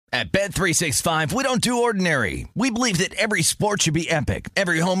At Bet365, we don't do ordinary. We believe that every sport should be epic.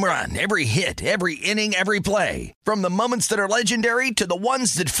 Every home run, every hit, every inning, every play. From the moments that are legendary to the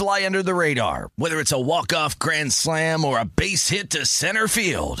ones that fly under the radar. Whether it's a walk-off grand slam or a base hit to center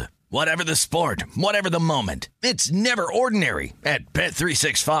field. Whatever the sport, whatever the moment. It's never ordinary at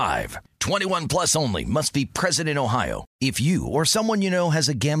Bet365. 21 plus only. Must be present in Ohio. If you or someone you know has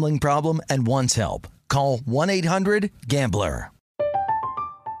a gambling problem and wants help, call 1-800-GAMBLER.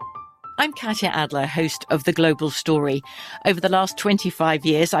 I'm Katya Adler, host of The Global Story. Over the last 25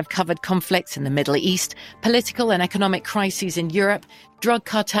 years, I've covered conflicts in the Middle East, political and economic crises in Europe, drug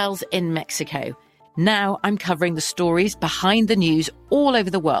cartels in Mexico. Now I'm covering the stories behind the news all over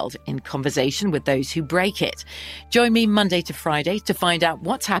the world in conversation with those who break it. Join me Monday to Friday to find out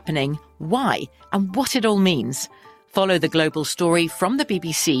what's happening, why, and what it all means. Follow The Global Story from the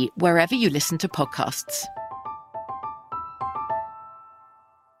BBC wherever you listen to podcasts.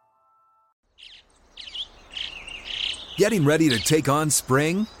 Getting ready to take on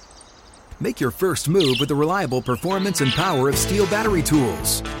spring? Make your first move with the reliable performance and power of Steel battery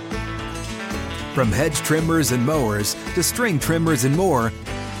tools. From hedge trimmers and mowers to string trimmers and more,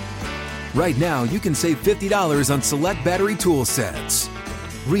 right now you can save $50 on select battery tool sets.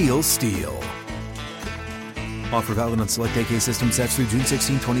 Real Steel. Offer valid on select AK system sets through June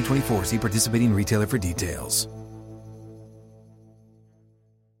 16, 2024. See participating retailer for details.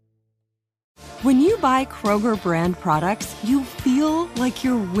 When you buy Kroger brand products, you feel like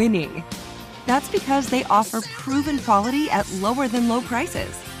you're winning. That's because they offer proven quality at lower than low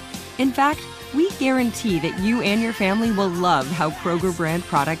prices. In fact, we guarantee that you and your family will love how Kroger brand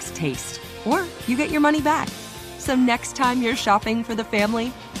products taste, or you get your money back. So next time you're shopping for the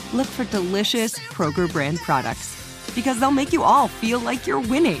family, look for delicious Kroger brand products, because they'll make you all feel like you're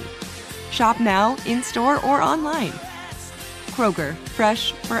winning. Shop now, in-store, or online. Kroger,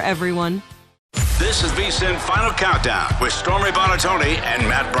 fresh for everyone. This is VSiN Final Countdown with Stormy Buonantony and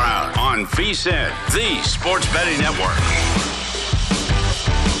Matt Brown on VSiN, the Sports Betting Network.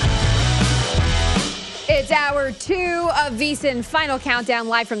 It's hour 2 of VSiN Final Countdown,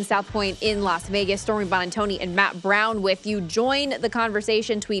 live from South Point in Las Vegas. Stormy Buonantony and Matt Brown with you. Join the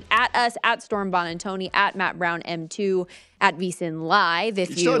conversation. Tweet at us, at Storm Buonantony, at Matt Brown M2, at VSiN Live. If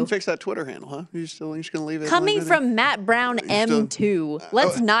you still haven't fixed that Twitter handle, huh? You're just going to leave it? Coming from Matt Brown M2.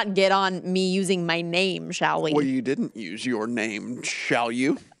 Let's not get on me using my name, shall we? Well, you didn't use your name, shall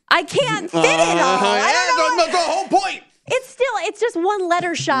you? I can't fit it all. That's the whole point. It's just one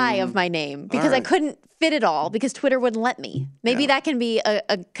letter shy of my name because I couldn't fit it all because Twitter wouldn't let me. Maybe that can be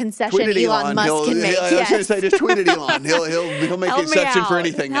a concession Elon Musk can make. I was going to say, just tweet at Elon. He'll make an exception for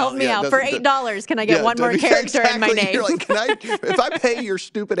anything. Help me out. For $8, can I get one more character in my name? You're like, if I pay your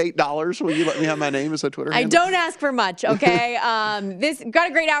stupid $8, will you let me have my name as a Twitter handle? I don't ask for much, okay? This got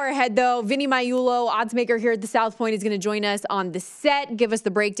a great hour ahead, though. Vinny Maiulo, oddsmaker here at the South Point, is going to join us on the set, give us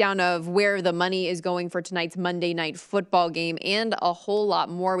the breakdown of where the money is going for tonight's Monday Night Football game, and a whole lot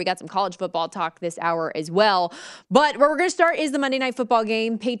more. We got some college football talk this hour as well. But where we're going to start is the Monday Night Football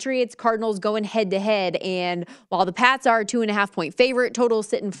game. Patriots, Cardinals going head-to-head. And while the Pats are a 2.5-point favorite, total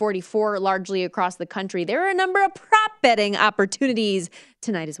sitting 44 largely across the country, there are a number of prop betting opportunities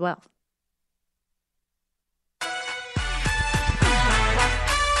tonight as well.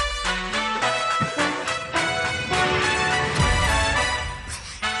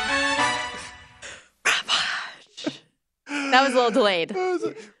 That was a little delayed. We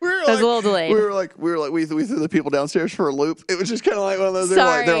threw the people downstairs for a loop. It was just kind of like one of those.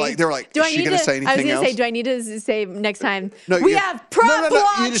 Sorry. They're like, is she going to say anything else? I was going to say, do I need to say next time? No, we have prop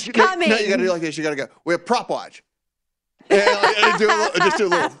watch coming. No, you got to do it like this. You got to go. We have prop watch. Just do a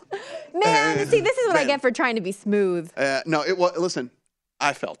little. Man, see, this is what I get for trying to be smooth. Listen,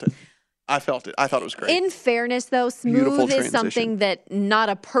 I felt it. I thought it was great. In fairness, though, smooth is something that not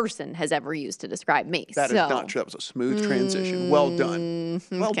a person has ever used to describe me. That is not true. That was a smooth transition. Well done.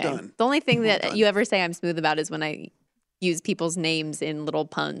 Well done. The only thing that you ever say I'm smooth about is when I use people's names in little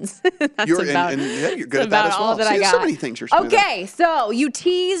puns. You're good at that as well. I got. So many things you're smooth at. So you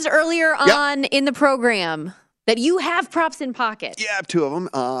teased earlier on in the program that you have props in pocket. Yeah, I have 2 of them.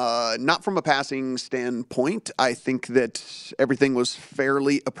 Not from a passing standpoint. I think that everything was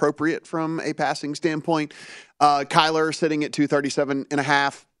fairly appropriate from a passing standpoint. Kyler sitting at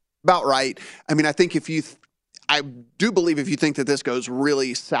 237.5, about right. I mean, I think I do believe if you think that this goes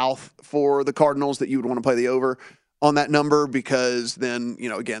really south for the Cardinals, that you would want to play the over on that number, because then,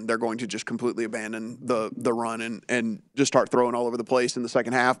 again, they're going to just completely abandon the run and just start throwing all over the place in the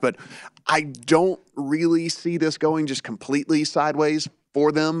second half. But I don't really see this going just completely sideways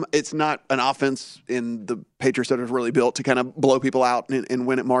for them. It's not an offense in the Patriots that is really built to kind of blow people out and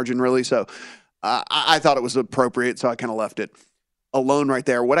win at margin, really. So I thought it was appropriate, so I kind of left it alone right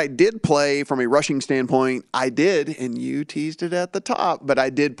there. What I did play from a rushing standpoint, and you teased it at the top, but I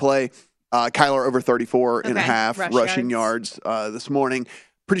did play Kyler over 34 and a half rushing yards this morning.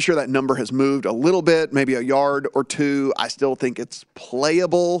 Pretty sure that number has moved a little bit, maybe a yard or two. I still think it's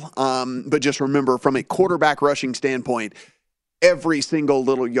playable, but just remember, from a quarterback rushing standpoint, every single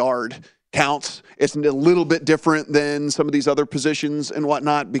little yard counts. It's a little bit different than some of these other positions and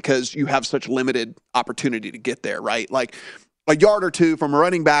whatnot because you have such limited opportunity to get there, right? Like a yard or two from a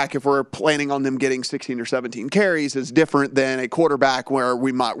running back, if we're planning on them getting 16 or 17 carries, is different than a quarterback where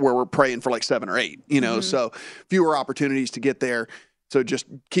we're praying for like 7 or 8, so fewer opportunities to get there. So just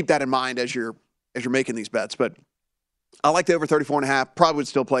keep that in mind as you're making these bets. But I like the over 34.5. Probably would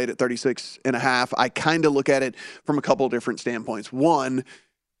still play it at 36.5. I kind of look at it from a couple of different standpoints. One,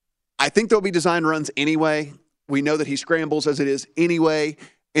 I think there'll be design runs anyway. We know that he scrambles as it is anyway.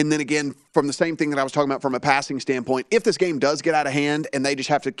 And then again, from the same thing that I was talking about from a passing standpoint, if this game does get out of hand and they just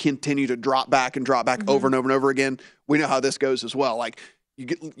have to continue to drop back over and over and over again, we know how this goes as well. Like,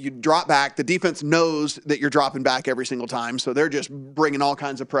 you drop back. The defense knows that you're dropping back every single time, so they're just bringing all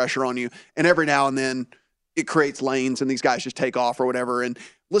kinds of pressure on you. And every now and then, it creates lanes, and these guys just take off or whatever. And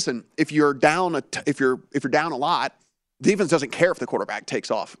listen, if you're down if you're down a lot, the defense doesn't care if the quarterback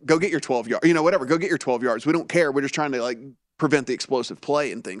takes off. Go get your 12 yards. Whatever. Go get your 12 yards. We don't care. We're just trying to prevent the explosive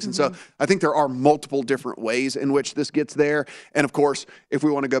play and things. And so I think there are multiple different ways in which this gets there. And of course, if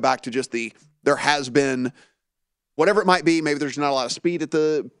we want to go back to just there has been. Whatever it might be, maybe there's not a lot of speed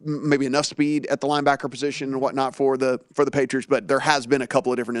maybe enough speed at the linebacker position and whatnot for the Patriots, but there has been a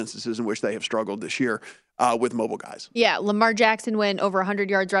couple of different instances in which they have struggled this year with mobile guys. Yeah, Lamar Jackson went over 100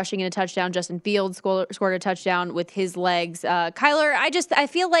 yards rushing and a touchdown. Justin Fields scored a touchdown with his legs. Kyler, I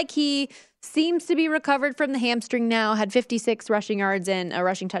feel like he seems to be recovered from the hamstring now, had 56 rushing yards and a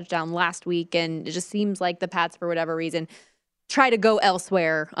rushing touchdown last week, and it just seems like the Pats, for whatever reason, try to go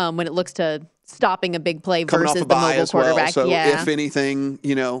elsewhere when it looks to stopping a big play versus the mobile quarterback. So if anything,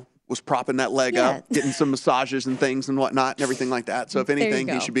 was propping that leg up, getting some massages and things and whatnot and everything like that. So if anything,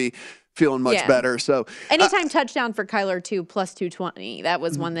 he should be feeling much better. So anytime touchdown for Kyler too, plus 220. That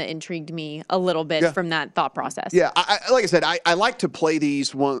was one that intrigued me a little bit from that thought process. Yeah, like I said, I like to play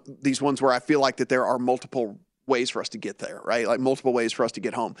these ones where I feel like that there are multiple ways for us to get there, right? Like multiple ways for us to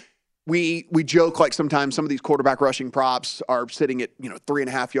get home. We joke like sometimes some of these quarterback rushing props are sitting at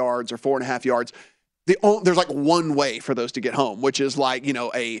 3.5 yards or 4.5 yards. There's like one way for those to get home, which is like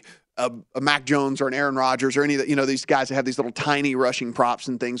a Mac Jones or an Aaron Rodgers or any of the, these guys that have these little tiny rushing props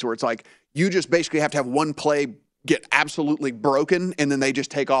and things where it's like you just basically have to have one play get absolutely broken and then they just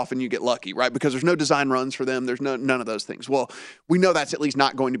take off and you get lucky, right? Because there's no design runs for them. There's none of those things. Well, we know that's at least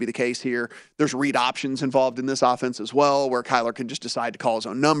not going to be the case here. There's read options involved in this offense as well, where Kyler can just decide to call his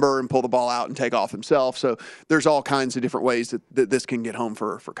own number and pull the ball out and take off himself. So there's all kinds of different ways that this can get home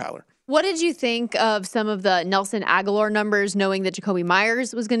for Kyler. What did you think of some of the Nelson Aguilar numbers, knowing that Jacoby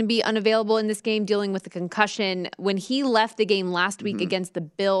Myers was going to be unavailable in this game, dealing with the concussion? When he left the game last week against the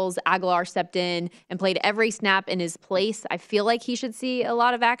Bills, Aguilar stepped in and played every snap in his place. I feel like he should see a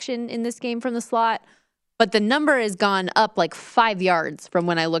lot of action in this game from the slot. But the number has gone up like 5 yards from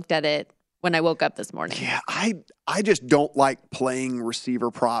when I looked at it when I woke up this morning. Yeah, I just don't like playing receiver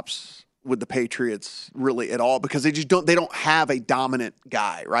props with the Patriots really at all because they don't have a dominant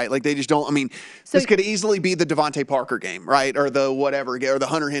guy, right? Like they just don't. I mean, this could easily be the Devontae Parker game, right? Or the whatever, or the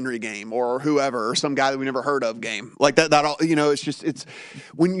Hunter Henry game, or whoever, or some guy that we never heard of game. Like that all, it's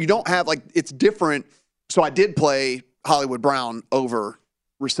when you don't have, like, it's different. So I did play Hollywood Brown over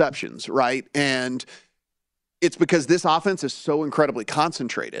receptions, right? And it's because this offense is so incredibly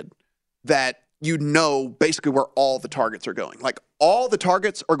concentrated that basically where all the targets are going. Like all the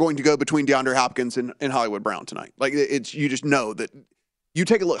targets are going to go between DeAndre Hopkins and Hollywood Brown tonight. Like you just know that. You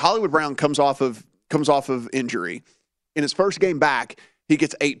take a look. Hollywood Brown comes off of injury. In his first game back, he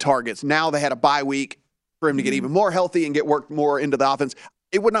gets 8 targets. Now they had a bye week for him to get even more healthy and get worked more into the offense.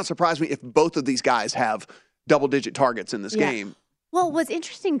 It would not surprise me if both of these guys have double-digit targets in this game. Well, what's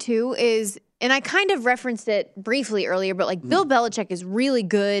interesting too is, and I kind of referenced it briefly earlier, but like Bill Belichick is really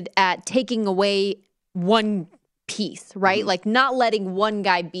good at taking away one piece, right? Like not letting one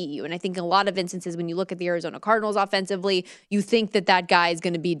guy beat you. And I think in a lot of instances, when you look at the Arizona Cardinals offensively, you think that guy is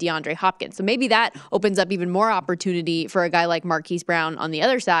going to be DeAndre Hopkins. So maybe that opens up even more opportunity for a guy like Marquise Brown on the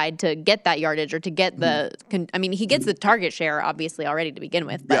other side to get that yardage or to get he gets the target share obviously already to begin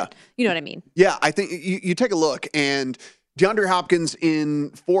with, but you know what I mean? Yeah, I think you take a look, and DeAndre Hopkins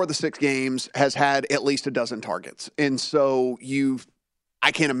in 4 of the 6 games has had at least a dozen targets. And so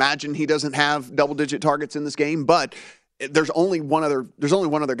I can't imagine he doesn't have double-digit targets in this game, but there's only one other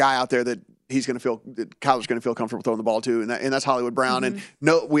guy out there that Kyler's going to feel comfortable throwing the ball to, and that's Hollywood Brown. Mm-hmm. And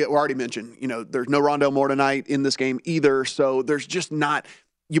no, we already mentioned, there's no Rondale Moore tonight in this game either, so there's just not.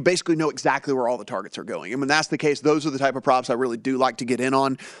 You basically know exactly where all the targets are going. And when that's the case, those are the type of props I really do like to get in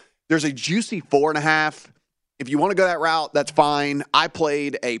on. There's a juicy 4.5. If you want to go that route, that's fine. I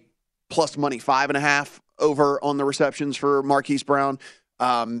played a plus money 5.5 over on the receptions for Marquise Brown.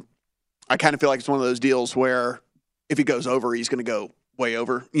 I kind of feel like it's one of those deals where if he goes over, he's going to go way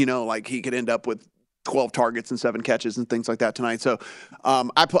over. Like he could end up with 12 targets and 7 catches and things like that tonight. So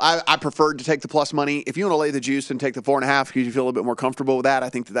I preferred to take the plus money. If you want to lay the juice and take the 4.5 because you feel a little bit more comfortable with that, I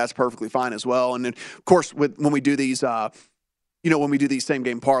think that's perfectly fine as well. And then, of course, when we do these, when we do these same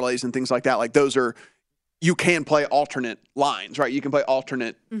game parlays and things like that, like those are, you can play alternate lines, right? You can play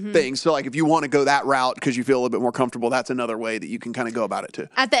alternate things. So, like, if you want to go that route because you feel a little bit more comfortable, that's another way that you can kind of go about it, too.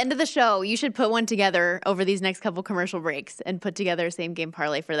 At the end of the show, you should put one together over these next couple commercial breaks and put together a same game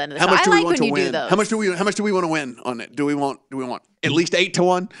parlay for the end of the show. How much do we want to when win? you do those. How much do we want to win on it? Do we want at least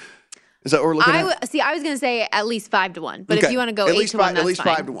 8-1? Is that what we're looking at? I was going to say at least 5-1, but Okay. if you want to go 8-1, that's fine. At least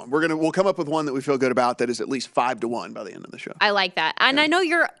 5-1. We'll come up with one that we feel good about that is at least 5-1 by the end of the show. I like that. And I know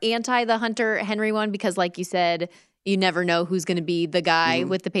you're anti the Hunter Henry one because, like you said, you never know who's going to be the guy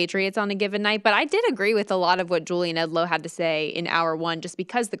with the Patriots on a given night. But I did agree with a lot of what Julian Edlow had to say in hour one, just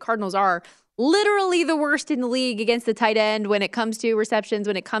because the Cardinals are literally the worst in the league against the tight end when it comes to receptions,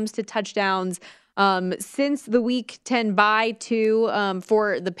 when it comes to touchdowns. Since the Week 10 bye,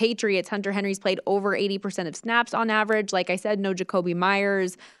 for the Patriots, Hunter Henry's played over 80% of snaps on average. Like I said, no Jacoby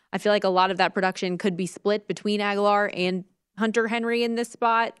Myers. I feel like a lot of that production could be split between Aguilar and Hunter Henry in this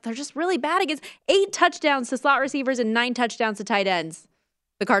spot. They're just really bad against 8 touchdowns to slot receivers and 9 touchdowns to tight ends.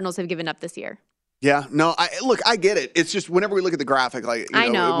 The Cardinals have given up this year. Yeah, no, I get it. It's just whenever we look at the graphic, like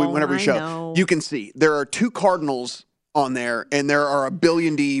whenever we show, you can see there are 2 Cardinals on there, and there are a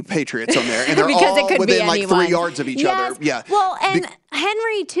billion D Patriots on there, and they're all within like 3 yards of each other. Yeah. Well, and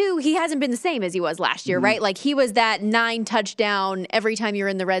Henry too, he hasn't been the same as he was last year, right? Like he was that 9 touchdown every time you're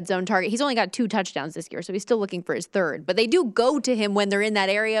in the red zone target. He's only got 2 touchdowns this year, so he's still looking for his 3rd. But they do go to him when they're in that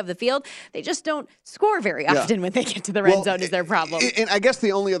area of the field. They just don't score very often when they get to the red zone is their problem. And I guess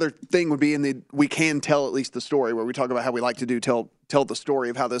the only other thing would be we can tell at least the story where we talk about how we like to do tell the story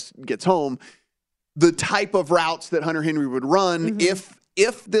of how this gets home. The type of routes that Hunter Henry would run if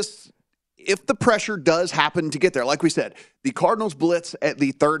the pressure does happen to get there. Like we said, the Cardinals blitz at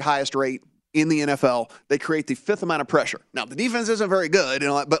the 3rd highest rate in the NFL. They create the 5th amount of pressure. Now, the defense isn't very good,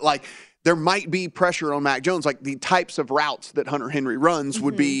 but like there might be pressure on Mac Jones. Like the types of routes that Hunter Henry runs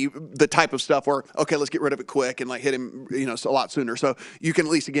would be the type of stuff where, okay, let's get rid of it quick and like hit him, a lot sooner. So you can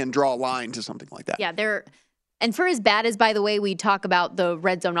at least, again, draw a line to something like that. Yeah, and for as bad as, by the way, we talk about the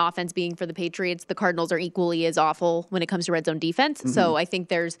red zone offense being for the Patriots, the Cardinals are equally as awful when it comes to red zone defense. So I think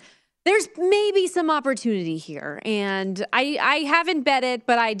there's maybe some opportunity here. And I haven't bet it,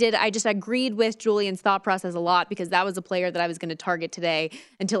 but I just agreed with Julian's thought process a lot because that was a player that I was going to target today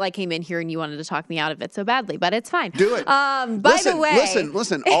until I came in here and you wanted to talk me out of it so badly. But it's fine. Do it. The way.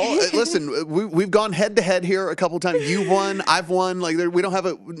 Listen. We've gone head to head here a couple of times. You won. I've won. Like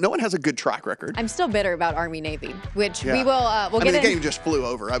no one has a good track record. I'm still bitter about Army Navy, which we will. The game just flew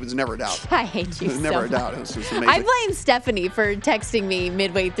over. I was never a doubt. I hate you. It was never a doubt. It was just amazing. I blame Stephanie for texting me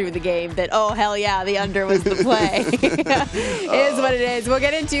midway through the game that, oh, hell yeah, the under was the play. It is what it is. We'll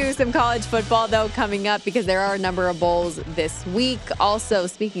get into some college football, though, coming up because there are a number of bowls this week. Also,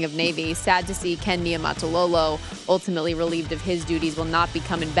 speaking of Navy, sad to see Ken Niumatalolo, ultimately relieved of his duties, will not be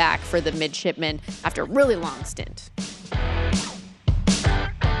coming back for the midshipmen after a really long stint.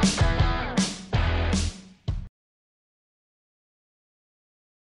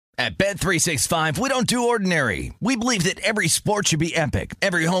 At Bet365, we don't do ordinary. We believe that every sport should be epic.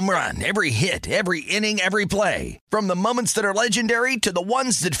 Every home run, every hit, every inning, every play. From the moments that are legendary to the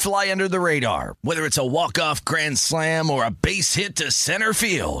ones that fly under the radar. Whether it's a walk-off grand slam or a base hit to center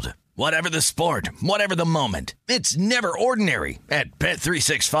field. Whatever the sport, whatever the moment. It's never ordinary at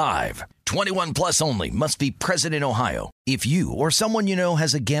Bet365. 21 plus only. Must be present in Ohio. If you or someone you know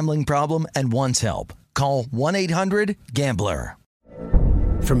has a gambling problem and wants help, call 1-800-GAMBLER.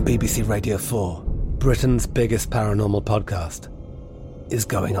 From BBC Radio 4, Britain's biggest paranormal podcast is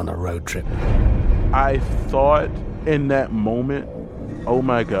going on a road trip. I thought in that moment, oh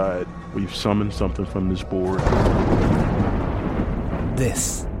my God, we've summoned something from this board.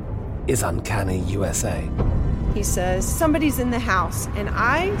 This is Uncanny USA. He says, somebody's in the house, and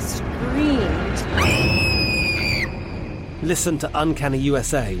I screamed. Listen to Uncanny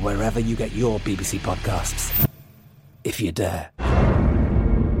USA wherever you get your BBC podcasts, if you dare.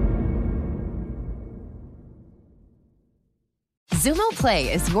 Xumo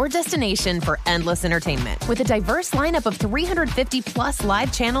Play is your destination for endless entertainment. With a diverse lineup of 350-plus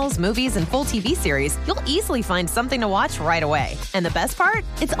live channels, movies, and full TV series, you'll easily find something to watch right away. And the best part?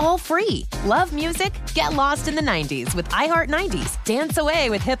 It's all free. Love music? Get lost in the 90s with iHeart 90s, dance away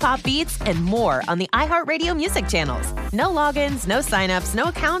with hip-hop beats, and more on the iHeartRadio music channels. No logins, no signups, no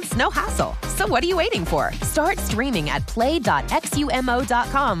accounts, no hassle. So what are you waiting for? Start streaming at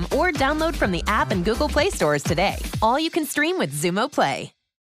play.xumo.com or download from the app and Google Play stores today. All you can stream with Xumo Play.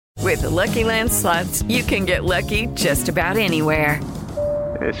 With the Lucky Land Slots, you can get lucky just about anywhere.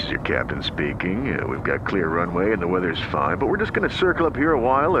 This is your captain speaking. We've got clear runway and the weather's fine, but we're just going to circle up here a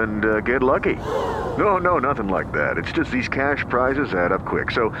while and get lucky. No, nothing like that. It's just these cash prizes add up quick.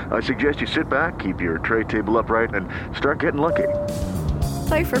 So I suggest you sit back, keep your tray table upright, and start getting lucky.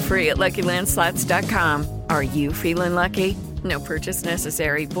 Play for free at LuckyLandSlots.com. Are you feeling lucky? No purchase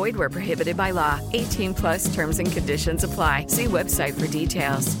necessary. Void where prohibited by law. 18+ terms and conditions apply. See website for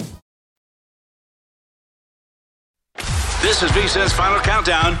details. This is VSiN's Final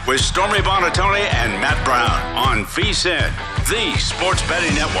Countdown with Stormy Buonantony and Matt Brown on VSiN, the Sports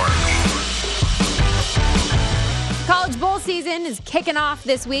Betting Network. College bowl season is kicking off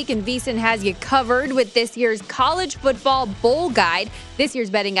this week, and VSiN has you covered with this year's College Football Bowl Guide. This year's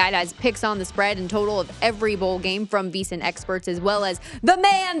betting guide has picks on the spread and total of every bowl game from VSiN experts, as well as the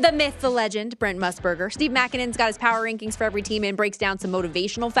man, the myth, the legend, Brent Musburger. Steve McKinnon's got his power rankings for every team and breaks down some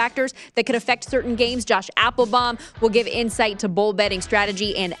motivational factors that could affect certain games. Josh Applebaum will give insight to bowl betting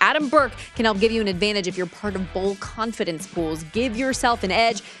strategy, and Adam Burke can help give you an advantage if you're part of bowl confidence pools. Give yourself an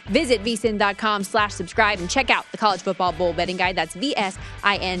edge. Visit vsin.com/subscribe and check out the College Football Bowl Betting Guide. That's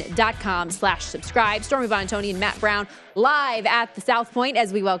vsin.com/subscribe. Stormy Buonantony and Matt Brown live at the South Point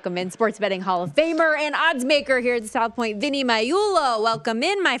as we welcome in Sports Betting Hall of Famer and odds maker here at the South Point, Vinny Magliulo. Welcome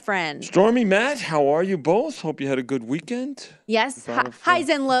in, my friend. Stormy, Matt, how are you both? Hope you had a good weekend. Yes, highs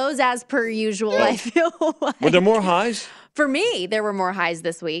and lows as per usual, I feel like. Were there more highs? For me, there were more highs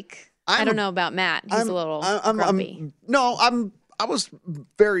this week. I don't know about Matt. He's a little grumpy. I was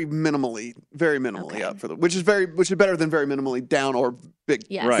very minimally up for which is better than very minimally down or big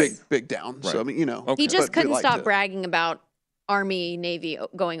down. Right. So I mean, he just couldn't stop bragging about Army Navy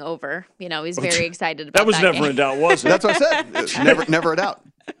going over. He's very excited about that. That was never in doubt, was it? That's what I said. Never a doubt.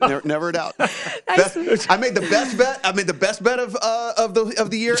 Never a doubt. I made the best bet. I made the best bet of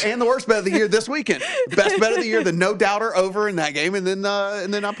the year and the worst bet of the year this weekend. Best bet of the year, the no doubter over in that game, and then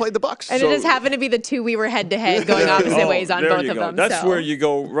I played the Bucks. And it just happened to be the two we were head to head, going opposite ways on both of them. That's where you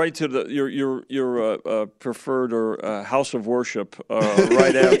go right to your preferred or house of worship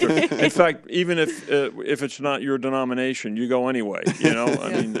right after. In fact, even if it's not your denomination, you go anyway.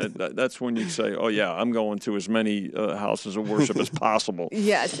 I mean that's when you say, oh yeah, I'm going to as many houses of worship as possible.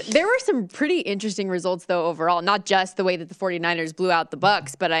 Yes. There were some pretty interesting results, though, overall. Not just the way that the 49ers blew out the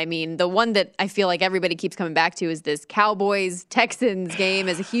Bucks, but, I mean, the one that I feel like everybody keeps coming back to is this Cowboys-Texans game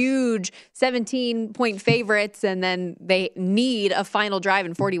as a huge 17-point favorites, and then they need a final drive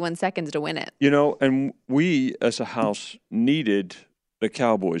in 41 seconds to win it. And we, as a house, needed the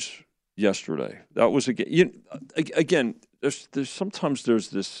Cowboys yesterday. That was, again, there's sometimes there's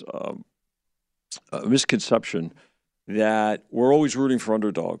this misconception that we're always rooting for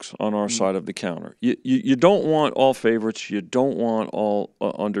underdogs on our side of the counter. You don't want all favorites. You don't want all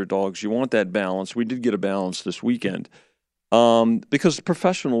underdogs. You want that balance. We did get a balance this weekend because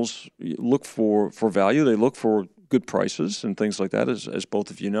professionals look for value. They look for good prices and things like that, as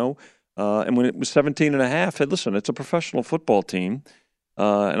both of you know. And when it was 17.5, hey, listen, it's a professional football team,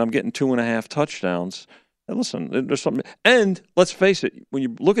 and I'm getting 2.5 touchdowns. And listen, there's something. And let's face it, when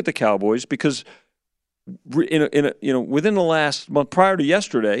you look at the Cowboys, because within the last month prior to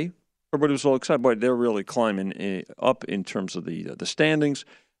yesterday, everybody was all excited. Boy, they're really climbing up in terms of the standings.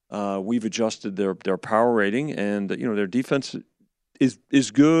 We've adjusted their power rating, and their defense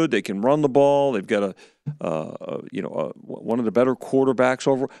is good. They can run the ball. They've got one of the better quarterbacks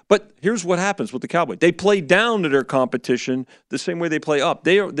over. But here's what happens with the Cowboys: they play down to their competition the same way they play up.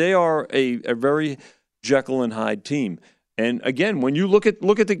 They are a very Jekyll and Hyde team. And again, when you look at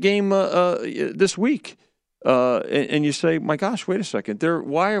the game this week, and you say, "My gosh, wait a second!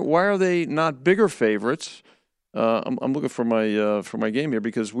 Why are they not bigger favorites?" I'm looking for my game here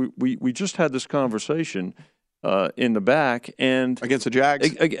because we just had this conversation in the back and against the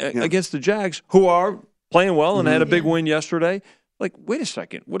Jags, against the Jags, who are playing well and had a big win yesterday. Like, wait a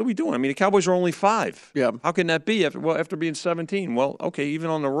second, what are we doing? I mean, the Cowboys are only 5. Yeah, how can that be after being 17? Well, okay,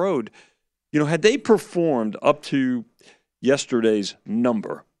 even on the road, had they performed up to yesterday's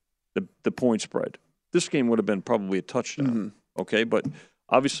number, the point spread, this game would have been probably a touchdown. Okay, but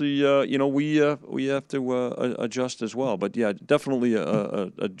obviously, we have to adjust as well. But yeah, definitely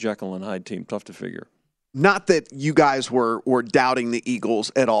a Jekyll and Hyde team, tough to figure. Not that you guys were doubting the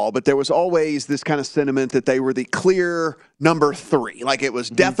Eagles at all, but there was always this kind of sentiment that they were the clear number 3. Like it was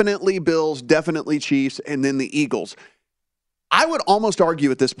definitely Bills, definitely Chiefs, and then the Eagles. I would almost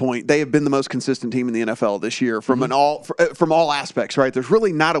argue at this point they have been the most consistent team in the NFL this year from from all aspects, right? There's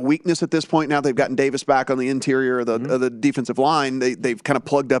really not a weakness at this point. Now they've gotten Davis back on the interior of the defensive line. They've kind of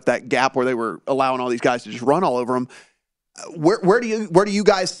plugged up that gap where they were allowing all these guys to just run all over them. Where do you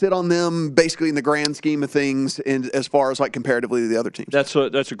guys sit on them, basically in the grand scheme of things, and as far as like comparatively to the other teams? That's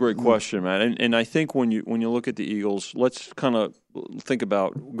a great question, man. And I think when you look at the Eagles, let's kind of think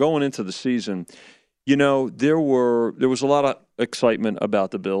about going into the season. You know, there was a lot of excitement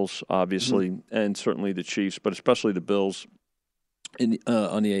about the Bills, obviously, and certainly the Chiefs, but especially the Bills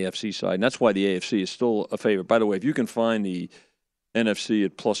on the AFC side, and that's why the AFC is still a favorite. By the way, if you can find the NFC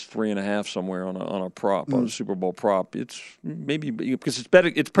at plus 3.5 somewhere on a prop, on a Super Bowl prop, it's maybe because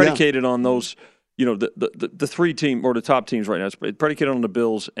it's predicated on those, you know, the 3 team or the top teams right now. It's predicated on the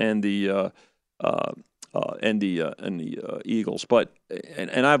Bills and the Eagles. But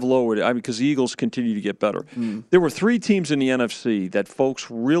and I've lowered it because the Eagles continue to get better. There were 3 teams in the NFC that folks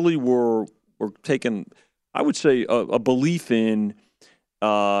really were taking, I would say, a belief in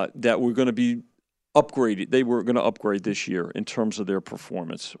that we're going to be upgraded. They were going to upgrade this year in terms of their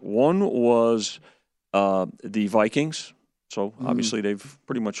performance. One was the Vikings. So obviously they've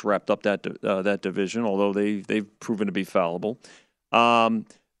pretty much wrapped up that division, although they've proven to be fallible.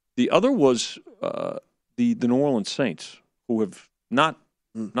 The other was the New Orleans Saints, who have not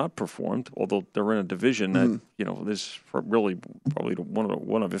performed, although they're in a division that is really probably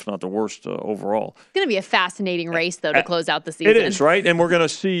one of if not the worst overall. It's going to be a fascinating race though to close out the season. It is, right? And we're going to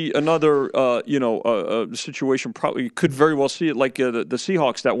see another situation. Probably could very well see it like the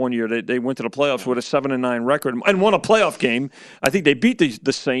Seahawks that one year. They went to the playoffs with a 7-9 record and won a playoff game. I think they beat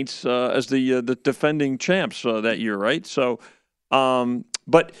the Saints as the defending champs that year, right? So,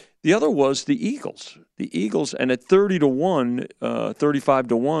 but the other was the Eagles. The Eagles, and at 30-1,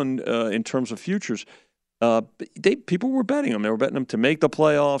 35-1 in terms of futures, people were betting them. They were betting them to make the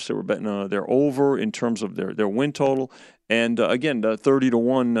playoffs. They were betting their over in terms of their win total. And again,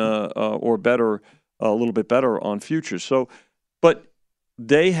 30-1 or better, a little bit better on futures. So, but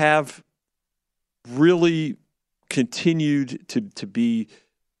they have really continued to be.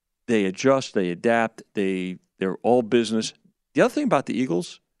 They adjust. They adapt. They're all business. The other thing about the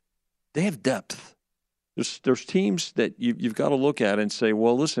Eagles, they have depth. There's teams that you've got to look at and say,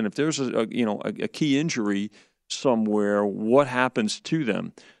 well, listen, if there's a key injury somewhere, what happens to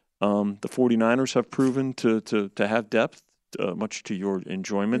them? The 49ers have proven to have depth, much to your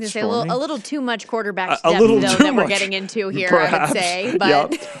enjoyment. A little too much quarterback depth, that we're getting into here, perhaps. I would say.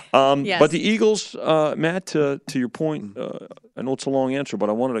 But, yes. But the Eagles, Matt, to your point, I know it's a long answer, but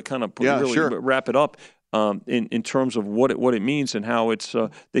I wanted to kind of wrap it up in terms of what it means and how it's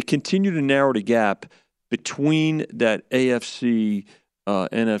they continue to narrow the gap between that AFC,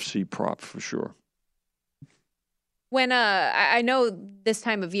 NFC prop for sure. When I know this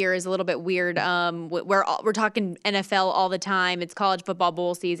time of year is a little bit weird. We're talking NFL all the time. It's college football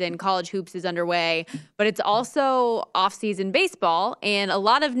bowl season. College hoops is underway, but it's also off-season baseball, and a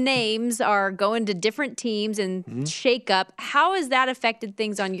lot of names are going to different teams and shake up. How has that affected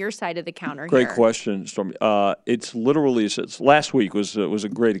things on your side of the counter? Great question, Stormy. It's literally last week was a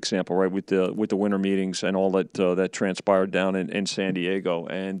great example, right, with the winter meetings and all that transpired down in San Diego.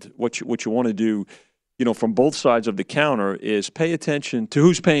 And what you want to do, from both sides of the counter is pay attention to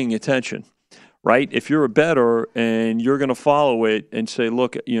who's paying attention, right? If you're a bettor and you're going to follow it and say,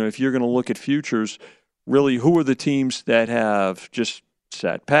 look, if you're going to look at futures, really who are the teams that have just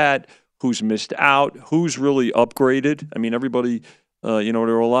sat pat, who's missed out, who's really upgraded? I mean, everybody, there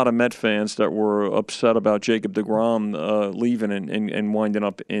were a lot of Met fans that were upset about Jacob deGrom leaving and winding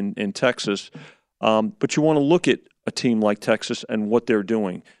up in Texas. But you want to look at a team like Texas and what they're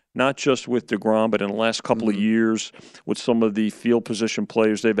doing. Not just with deGrom, but in the last couple of years with some of the field position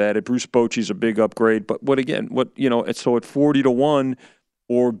players they've added. Bruce Bochy's a big upgrade. But so at 40-1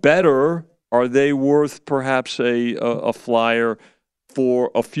 or better, are they worth perhaps a flyer for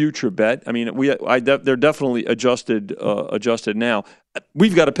a future bet? I mean, they're definitely adjusted now.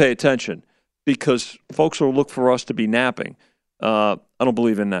 We've got to pay attention because folks will look for us to be napping. I don't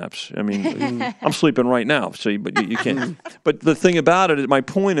believe in naps. I mean, I'm sleeping right now, but you can't. But the thing about it, my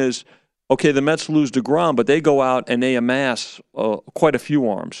point is, okay, the Mets lose deGrom, but they go out and they amass quite a few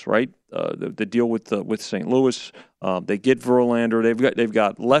arms, right? The deal with St. Louis, they get Verlander. They've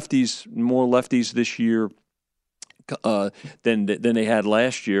got lefties, more lefties this year. than they had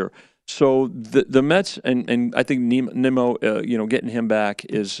last year. So the Mets and I think Nimmo, getting him back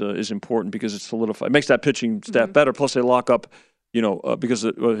is important because it solidifies. It makes that pitching staff better. Plus, they lock up, because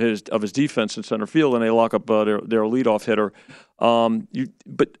of his defense in center field, and they lock up their leadoff hitter.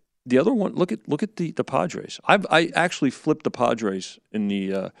 But the other one, look at the Padres. I actually flipped the Padres in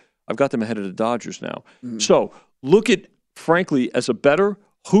the. I've got them ahead of the Dodgers now. Mm-hmm. So look at, frankly, as a bettor,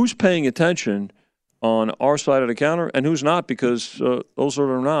 who's paying attention on our side of the counter and who's not, because those that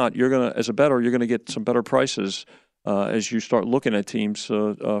are not, as a bettor, you're gonna get some better prices as you start looking at teams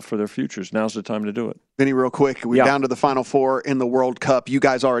for their futures. Now's the time to do it. Vinny, real quick, we're down to the Final Four in the World Cup. You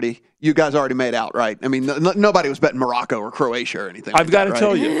guys already made out, right? I mean, nobody was betting Morocco or Croatia or anything. I've got to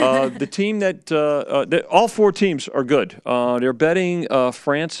tell you, the team that all four teams are good. They're betting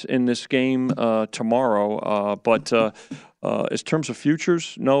France in this game tomorrow, but as terms of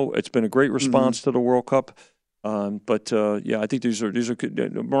futures, no, it's been a great response to the World Cup. But I think these are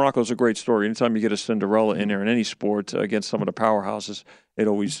good. Morocco's a great story. Anytime you get a Cinderella in there in any sport against some of the powerhouses, it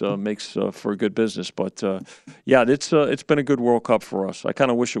always makes for a good business. But it's been a good World Cup for us. I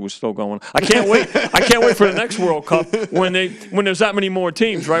kind of wish it was still going. I can't wait. I can't wait for the next World Cup when there's that many more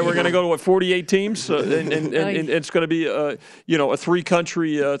teams. Right, we're going to go to 48 teams, and it's going to be a three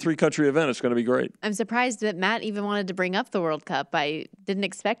country event. It's going to be great. I'm surprised that Matt even wanted to bring up the World Cup. I didn't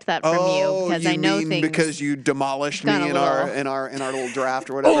expect that from you because I know things. Because you demolished me in our little draft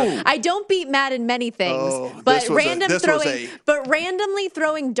or whatever. I don't beat Matt in many things, but randomly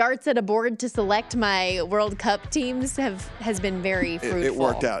throwing darts at a board to select my World Cup teams has been very fruitful. It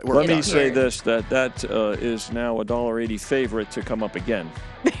worked out. Let me say this: that is now a $1.80 favorite to come up again.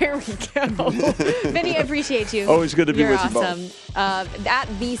 There we go. Vinny, I appreciate you. Always good to be with you awesome. both. At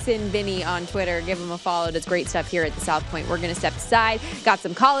VSINVinny on Twitter. Give him a follow. Does great stuff here at the South Point. We're going to step aside. Got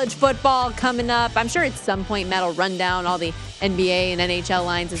some college football coming up. I'm sure at some point Matt will run down all the NBA and NHL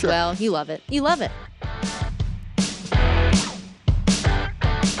lines as well. You love it. You love it.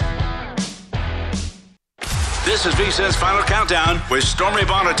 This is VSiN's Final Countdown with Stormy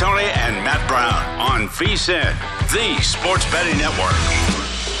Buonantony and Matt Brown on VSiN, the Sports Betting Network.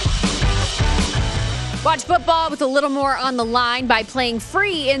 Watch football with a little more on the line by playing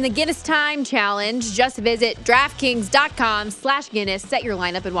free in the Guinness Time Challenge. Just visit DraftKings.com/Guinness. Set your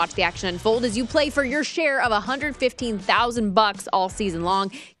lineup and watch the action unfold as you play for your share of $115,000 all season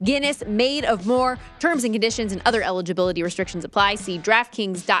long. Guinness, made of more. Terms and conditions and other eligibility restrictions apply. See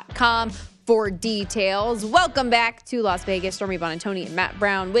DraftKings.com for details. Welcome back to Las Vegas. Stormy Buonantony and Matt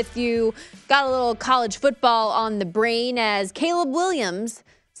Brown with you. Got a little college football on the brain as Caleb Williams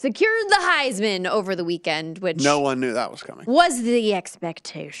secured the Heisman over the weekend, which no one knew that was coming. Was the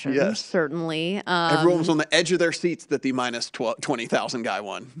expectation, yes. Certainly. Everyone was on the edge of their seats that the minus 20,000 guy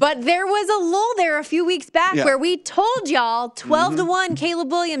won. But there was a lull there a few weeks back where we told y'all 12-1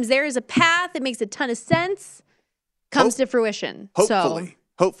 Caleb Williams. There is a path. It makes a ton of sense. Comes to fruition.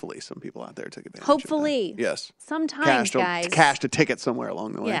 Hopefully, some people out there took advantage of that. Yes. Sometimes, guys. Cashed a ticket somewhere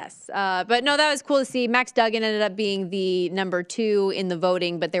along the way. Yes. But no, that was cool to see. Max Duggan ended up being the number 2 in the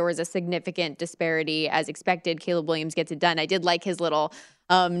voting, but there was a significant disparity. As expected, Caleb Williams gets it done. I did like his little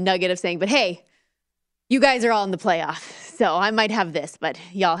nugget of saying, but hey, you guys are all in the playoff, so I might have this, but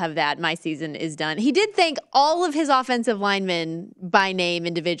y'all have that. My season is done. He did thank all of his offensive linemen by name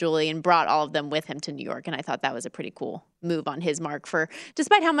individually and brought all of them with him to New York, and I thought that was a pretty cool move on his mark for,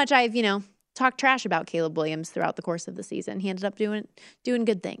 despite how much I've, talked trash about Caleb Williams throughout the course of the season, he ended up doing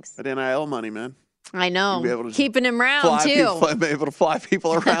good things. But NIL money, man. I know. Keeping him around, too. Be able to fly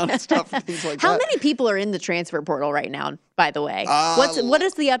people around and stuff and things like that. How many people are in the transfer portal right now, by the way? What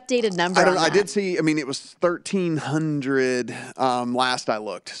is the updated number? I did see, it was 1,300 last I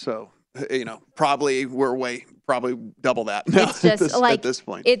looked. So, probably double that now it's just at this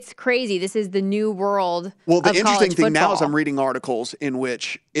point. It's crazy. This is the new world. Well, the of interesting thing football. now is I'm reading articles in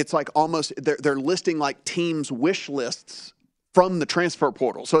which it's like almost they're listing like teams' wish lists from the transfer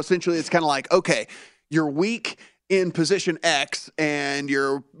portal. So essentially it's kind of like, okay, you're weak in position X and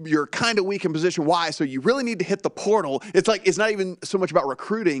you're kind of weak in position Y, so you really need to hit the portal. It's like it's not even so much about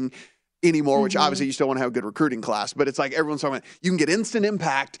recruiting anymore, which obviously you still want to have a good recruiting class, but it's like everyone's talking about you can get instant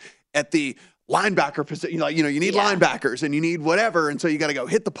impact at the linebacker position. You need linebackers and you need whatever, and so you got to go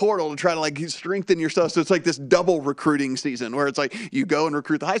hit the portal to try to strengthen your stuff. So it's like this double recruiting season where it's like you go and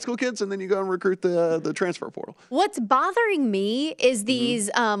recruit the high school kids and then you go and recruit the transfer portal. What's bothering me is these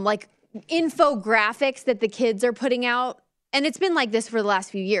infographics that the kids are putting out And it's been like this for the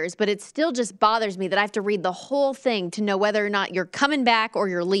last few years, but it still just bothers me that I have to read the whole thing to know whether or not you're coming back or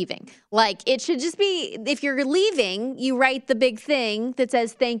you're leaving. Like, it should just be, if you're leaving, you write the big thing that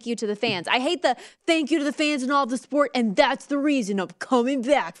says thank you to the fans. I hate the thank you to the fans and all of the sport, and that's the reason I'm coming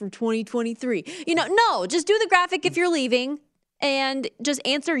back for 2023. No, just do the graphic if you're leaving and just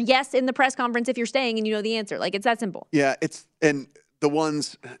answer yes in the press conference if you're staying and you know the answer. Like, it's that simple. Yeah, and the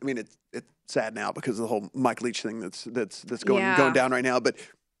ones, I mean, it's sad now because of the whole Mike Leach thing that's going down right now. But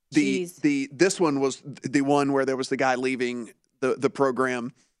this one was the one where there was the guy leaving the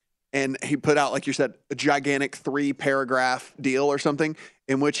program, and he put out, like you said, a gigantic 3-paragraph deal or something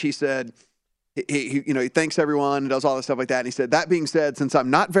in which he said he thanks everyone and does all this stuff like that. And he said, that being said, since I'm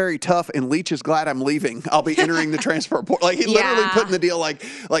not very tough and Leach is glad I'm leaving, I'll be entering the transfer portal. Like, he literally put in the deal,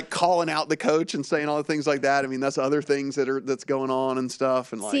 like calling out the coach and saying all the things like that. I mean, that's other things that's going on and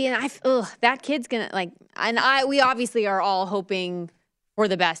stuff. And that kid's gonna we obviously are all hoping for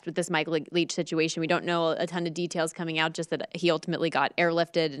the best with this Mike Leach situation. We don't know a ton of details coming out, just that he ultimately got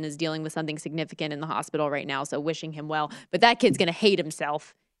airlifted and is dealing with something significant in the hospital right now. So wishing him well. But that kid's gonna hate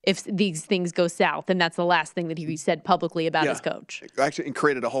himself if these things go south, and that's the last thing that he said publicly about his coach. Actually, and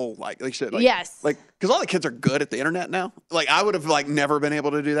created a whole, like you said, yes. Because all the kids are good at the internet now. Like, I would have, never been able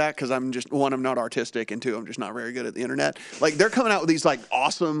to do that because I'm just, one, I'm not artistic, and two, I'm just not very good at the internet. Like, they're coming out with these,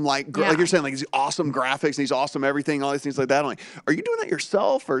 awesome, like you're saying, these awesome graphics, and these awesome everything, all these things like that. I'm like, are you doing that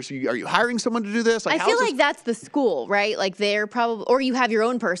yourself, or are you hiring someone to do this? I feel like that's the school, right? Like, they're probably, or you have your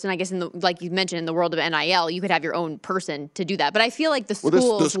own person, I guess, like you mentioned, in the world of NIL, you could have your own person to do that. But I feel like the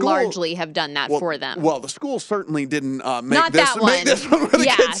schools largely have done that for them. Well, the school certainly didn't make this one where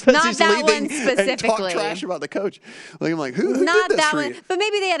the kid says he's leaving and talk trash about the coach. Like, I'm like, who did this that for one. you? But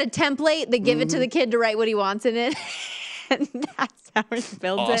maybe they had a template. They give it to the kid to write what he wants in it. And that's how it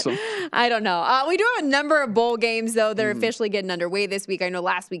builds it. I don't know. We do have a number of bowl games, though. They're officially getting underway this week. I know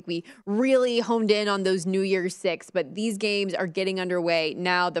last week we really honed in on those New Year's Six, but these games are getting underway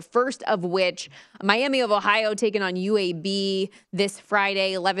now. The first of which, Miami of Ohio taking on UAB this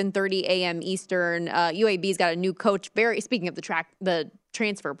Friday, 11:30 a.m. Eastern. UAB's got a new coach. Speaking of the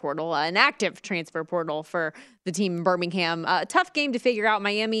transfer portal, an active transfer portal for the team in Birmingham. Tough game to figure out.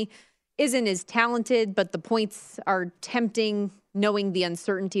 Miami isn't as talented, but the points are tempting, knowing the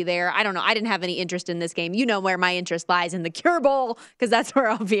uncertainty there. I don't know. I didn't have any interest in this game. You know where my interest lies, in the Cure Bowl, because that's where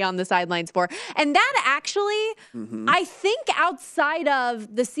I'll be on the sidelines for. And that actually, I think outside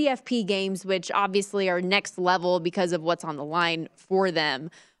of the CFP games, which obviously are next level because of what's on the line for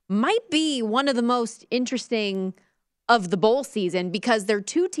them, might be one of the most interesting of the bowl season, because there are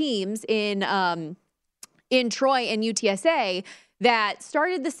two teams in Troy and UTSA that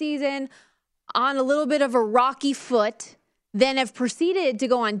started the season on a little bit of a rocky foot, then have proceeded to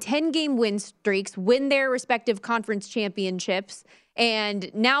go on 10-game win streaks, win their respective conference championships,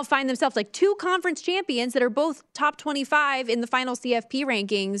 and now find themselves like two conference champions that are both top 25 in the final CFP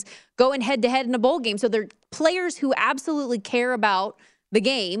rankings going head-to-head in a bowl game. So they're players who absolutely care about the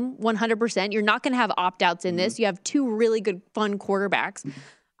game 100%. You're not going to have opt-outs in this. You have two really good, fun quarterbacks.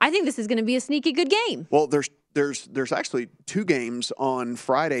 I think this is going to be a sneaky good game. Well, there's actually two games on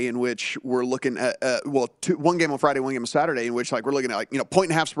Friday in which we're looking at one game on Friday, one game on Saturday, in which we're looking at point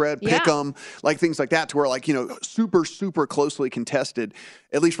and a half spread, pick 'em, things like that, to where super closely contested,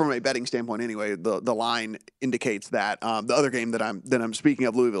 at least from a betting standpoint anyway. The line indicates that. The other game that I'm speaking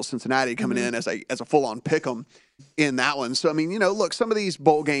of, Louisville Cincinnati, coming in as a full on pick 'em in that one. So I mean, look, some of these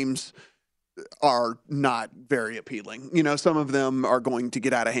bowl games are not very appealing. Some of them are going to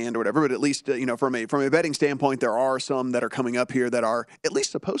get out of hand or whatever, but at least, from a betting standpoint, there are some that are coming up here that are at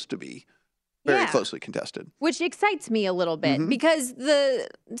least supposed to be very closely contested. Which excites me a little bit, because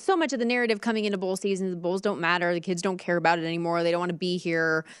so much of the narrative coming into bowl season, the bowls don't matter, the kids don't care about it anymore, they don't want to be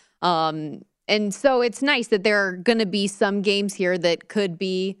here. And so it's nice that there are going to be some games here that could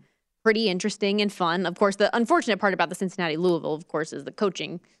be pretty interesting and fun. Of course, the unfortunate part about the Cincinnati-Louisville, of course, is the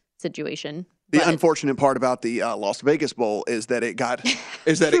coaching situation. The unfortunate part about the Las Vegas Bowl is that it got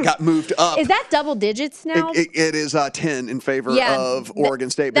moved up. Is that double digits now? It is 10 in favor of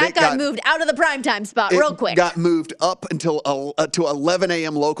Oregon State. But that got moved out of the primetime spot real quick. It got moved up until to 11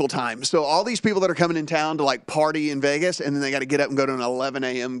 a.m. local time. So all these people that are coming in town to party in Vegas, and then they got to get up and go to an 11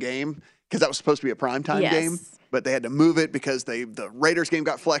 a.m. game, because that was supposed to be a primetime game. But they had to move it because the Raiders game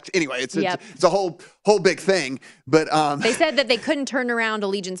got flexed. Anyway, it's a whole big thing. But they said that they couldn't turn around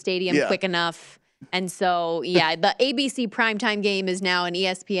Allegiant Stadium quick enough, and so the ABC primetime game is now an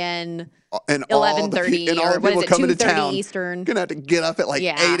ESPN and 11:30 and all or the people what is it, coming to 2:30 town Eastern. Gonna have to get up at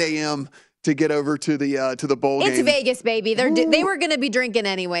 8 a.m. to get over to the bowl game. It's Vegas, baby. They were going to be drinking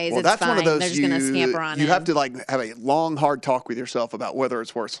anyways. Well, it's that's fine. one of those They're just going to scamper on you in. have to have a long, hard talk with yourself about whether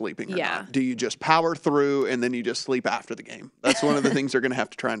it's worth sleeping or not. Do you just power through and then you just sleep after the game? That's one of the things they're going to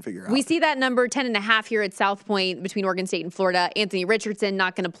have to try and figure out. We see that number 10.5 here at South Point between Oregon State and Florida. Anthony Richardson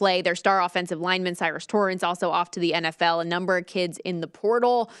not going to play. Their star offensive lineman Cyrus Torrence also off to the NFL. A number of kids in the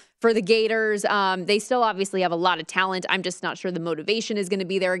portal for the Gators. They still obviously have a lot of talent. I'm just not sure the motivation is going to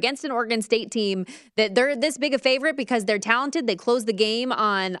be there against an Oregon State team that they're this big a favorite because they're talented. They closed the game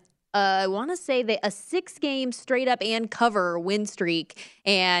on, I want to say, a 6-game straight up and cover win streak.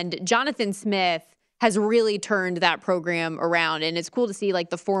 And Jonathan Smith has really turned that program around. And it's cool to see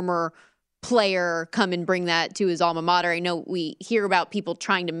the former player come and bring that to his alma mater. I know we hear about people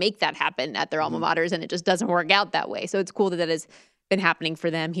trying to make that happen at their alma maters, and it just doesn't work out that way. So it's cool that has been happening for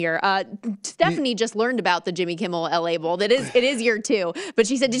them here. Stephanie just learned about the Jimmy Kimmel LA Bowl. It is year 2, but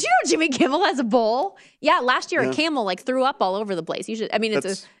she said, "Did you know Jimmy Kimmel has a bowl?" Yeah, last year a camel threw up all over the place. You should. I mean,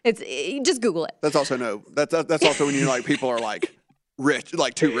 it's just Google it. That's also that's also when you people are rich,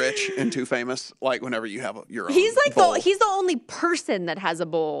 too rich and too famous. Whenever you have your own bowl. He's the only person that has a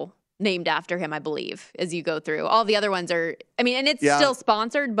bowl named after him, I believe. As you go through, all the other ones are. I mean, and it's still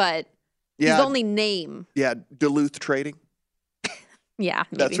sponsored, but he's the only name. Yeah, Duluth Trading. Yeah,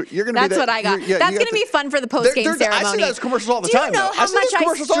 maybe. That's what I got. That's going to be fun for the post-game ceremony. I see those commercials all the time. Do you know how much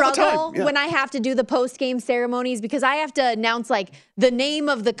I struggle when I have to do the post-game ceremonies? Because I have to announce the name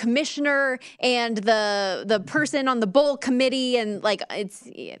of the commissioner and the person on the bowl committee, and it's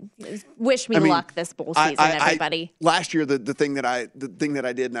wish me luck this bowl season, everybody. Last year, the thing that I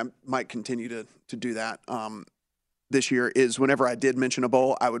did, and I might continue to do that this year, is whenever I did mention a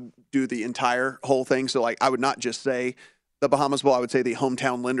bowl, I would do the entire whole thing. So I would not just say the Bahamas Bowl, I would say the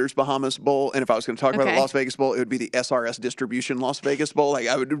Hometown Lenders Bahamas Bowl. And if I was going to talk about the Las Vegas Bowl, it would be the SRS Distribution Las Vegas Bowl.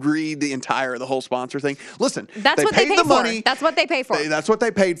 I would read the whole sponsor thing. Listen, that's what they paid for. That's what they pay for. That's what they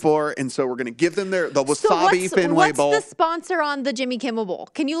paid for. And so we're going to give them the Wasabi Fenway Bowl. What's the sponsor on the Jimmy Kimmel Bowl?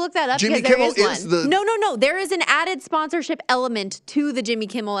 Can you look that up? Jimmy Kimmel is one. No. There is an added sponsorship element to the Jimmy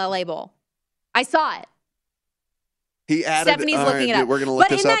Kimmel LA Bowl. I saw it. He added. Stephanie's looking it up. We're going to look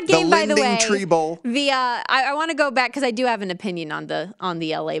this up. But in that game, by the way, Tree Bowl. I want to go back because I do have an opinion on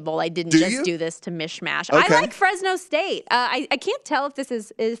the LA Bowl. I didn't do this to mishmash. Okay. I like Fresno State. I can't tell if this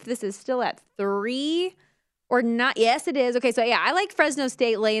is still at 3 or not. Yes, it is. Okay, so I like Fresno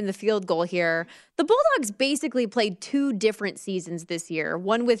State laying the field goal here. The Bulldogs basically played 2 different seasons this year,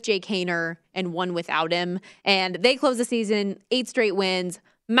 one with Jake Haener and one without him, and they closed the season 8 straight wins.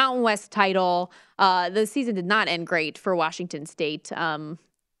 Mountain West title. The season did not end great for Washington State. I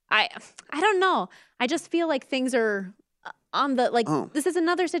don't know. I just feel like things are on the This is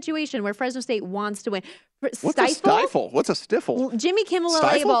another situation where Fresno State wants to win. What's a stifle? What's a stiffle? Jimmy Kimmel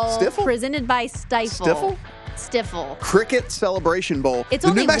LA Bowl presented by Stifle. Stiffle. Cricket Celebration Bowl. It's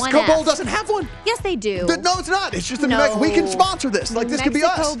the only New Mexico one Bowl F. doesn't have one. Yes, they do. No, it's not. It's just the New Mexico. We can sponsor this. This could be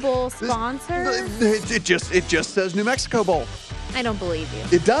us. Mexico Bowl sponsor? It just says New Mexico Bowl. I don't believe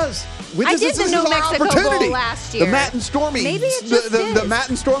you. It does. I did the New Mexico Bowl last year. The Matt and Stormy. Maybe it just the Matt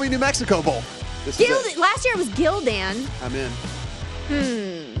and Stormy New Mexico Bowl. Last year it was Gildan. I'm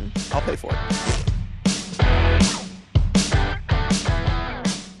in. I'll pay for it.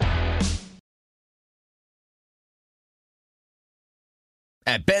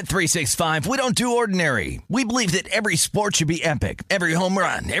 At Bet365, we don't do ordinary. We believe that every sport should be epic. Every home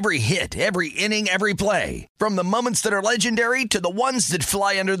run, every hit, every inning, every play. From the moments that are legendary to the ones that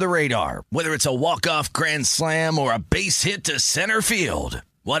fly under the radar. Whether it's a walk-off grand slam or a base hit to center field.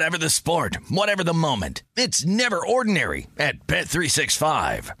 Whatever the sport, whatever the moment. It's never ordinary at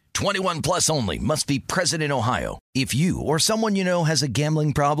Bet365. 21 plus only. Must be present in Ohio. If you or someone you know has a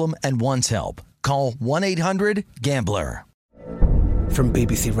gambling problem and wants help, call 1-800-GAMBLER. From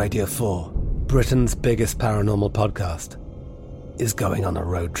BBC Radio 4, Britain's biggest paranormal podcast is going on a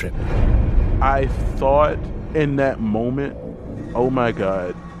road trip. I thought in that moment, oh my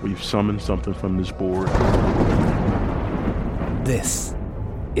God, we've summoned something from this board. This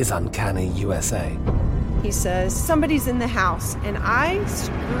is Uncanny USA. He says, somebody's in the house, and I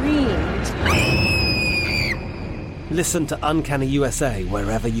screamed. Listen to Uncanny USA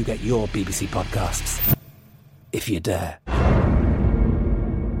wherever you get your BBC podcasts, if you dare.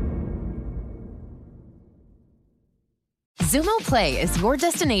 Xumo Play is your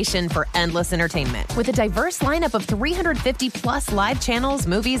destination for endless entertainment. With a diverse lineup of 350-plus live channels,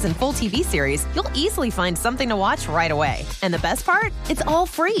 movies, and full TV series, you'll easily find something to watch right away. And the best part? It's all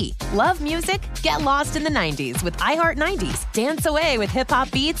free. Love music? Get lost in the 90s with iHeart 90s, dance away with hip-hop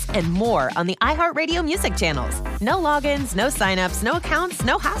beats, and more on the iHeartRadio music channels. No logins, no signups, no accounts,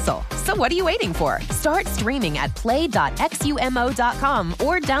 no hassle. So what are you waiting for? Start streaming at play.xumo.com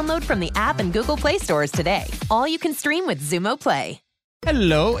or download from the app and Google Play stores today. All you can stream with Xumo Play.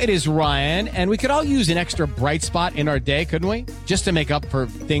 Hello, it is Ryan, and we could all use an extra bright spot in our day, couldn't we? Just to make up for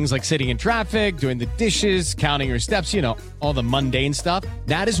things like sitting in traffic, doing the dishes, counting your steps, all the mundane stuff.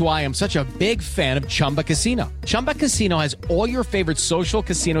 That is why I'm such a big fan of Chumba Casino. Chumba Casino has all your favorite social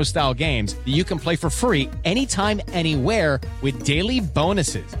casino-style games that you can play for free anytime, anywhere with daily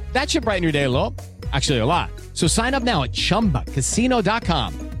bonuses. That should brighten your day a little. Actually, a lot. So sign up now at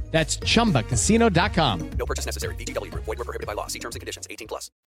ChumbaCasino.com. That's ChumbaCasino.com. No purchase necessary. VGW Group. Void where prohibited by law. See terms and conditions. 18+.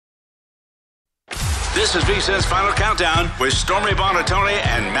 This is VSiN's Final Countdown with Stormy Buonantony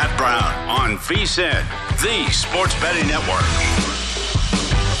and Matt Brown on VSiN, the Sports Betting Network.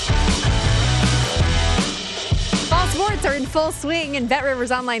 Fall sports are in full swing, and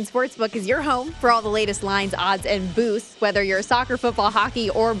BetRivers Online Sportsbook is your home for all the latest lines, odds, and boosts. Whether you're a soccer, football, hockey,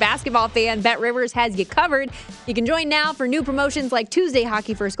 or basketball fan, BetRivers has you covered. You can join now for new promotions like Tuesday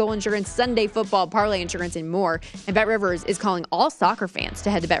Hockey First Goal Insurance, Sunday Football Parlay Insurance, and more. And BetRivers is calling all soccer fans to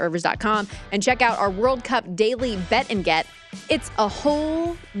head to BetRivers.com and check out our World Cup Daily Bet and Get. It's a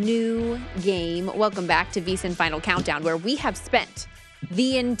whole new game. Welcome back to VSiN Final Countdown, where we have spent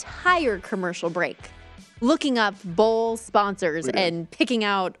the entire commercial break looking up bowl sponsors and picking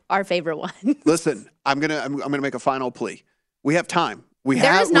out our favorite one. Listen, I'm gonna make a final plea. We have time.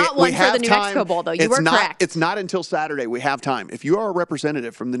 There is not one for the New Mexico Bowl, though. You were correct. It's not until Saturday. We have time. If you are a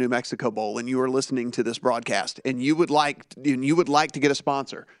representative from the New Mexico Bowl and you are listening to this broadcast and you would like to get a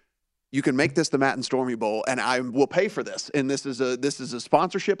sponsor, you can make this the Matt and Stormy Bowl, and I will pay for this. And this is a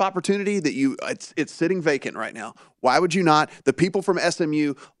sponsorship opportunity that it's sitting vacant right now. Why would you not? The people from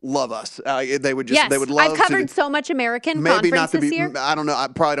SMU love us. They would love. I've covered so much American conference this year. I don't know. I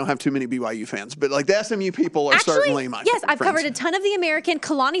probably don't have too many BYU fans, but like the SMU people are certainly my yes. I've friends. covered a ton of the American.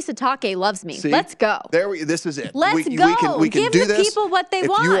 Kalani Sitake loves me. See? Let's go. This is it. Let's go. We can Give do the this. people what they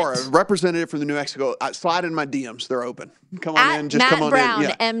want. If you are a representative from the New Mexico, slide in my DMs. They're open. Come on in. Just Matt come on Brown, in.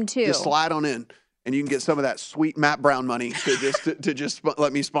 Yeah. M2. Just slide on in. And you can get some of that sweet Matt Brown money to just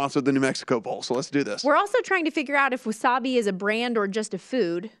let me sponsor the New Mexico Bowl. So let's do this. We're also trying to figure out if wasabi is a brand or just a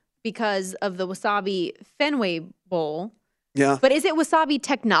food because of the Wasabi Fenway Bowl. Yeah. But is it Wasabi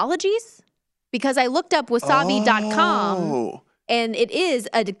Technologies? Because I looked up wasabi.com and it is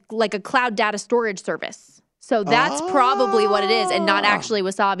like a cloud data storage service. So that's probably what it is, and not actually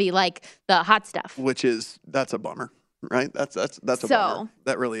wasabi like the hot stuff. That's a bummer, right? That's a bummer.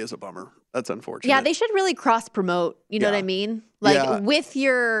 That really is a bummer. That's unfortunate. Yeah, they should really cross-promote, you know what I mean? Like, with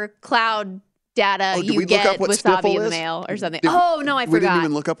your cloud data, you get wasabi in the mail or something. I forgot. We didn't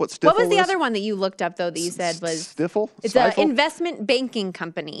even look up what Stiffle is. What was the other one that you looked up, though, that you said was? Stiffle? It's an investment banking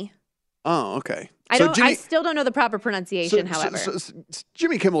company. Oh, okay. I still don't know the proper pronunciation, however. So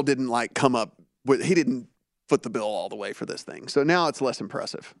Jimmy Kimmel didn't come up with, he didn't foot the bill all the way for this thing. So now it's less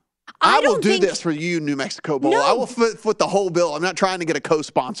impressive. I will do this for you, New Mexico Bowl. No. I will foot the whole bill. I'm not trying to get a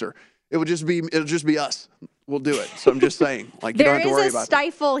co-sponsor. It'll just be us. We'll do it. So I'm just saying, you don't have to worry about it. There is a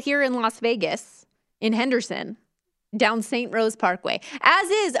Stifle here in Las Vegas, in Henderson, down St. Rose Parkway, as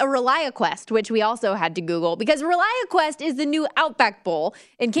is a ReliaQuest, which we also had to Google because ReliaQuest is the new Outback Bowl,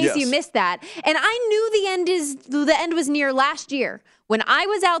 in case you missed that. And I knew the end was near last year when I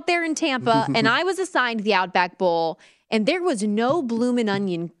was out there in Tampa and I was assigned the Outback Bowl. And there was no Bloomin'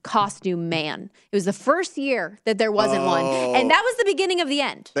 Onion costume man. It was the first year that there wasn't one. And that was the beginning of the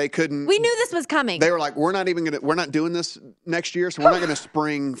end. They couldn't. We knew this was coming. They were like, we're not doing this next year, so we're not going to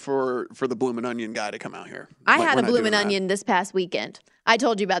spring for the Bloomin' Onion guy to come out here. I had a Bloomin' Onion this past weekend. I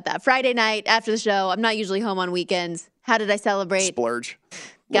told you about that. Friday night after the show. I'm not usually home on weekends. How did I celebrate? Splurge.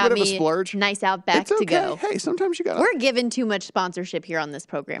 Got me a splurge. Nice Outback to go. Hey, sometimes you got to. We're giving too much sponsorship here on this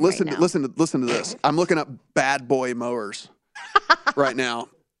program Listen right now. Listen to this. I'm looking up Bad Boy mowers right now,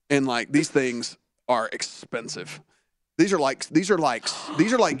 and these things are expensive. These are like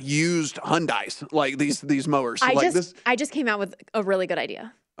used Hyundais. Like these mowers. I just came out with a really good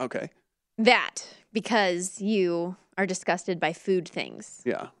idea. Okay. That because you are disgusted by food things.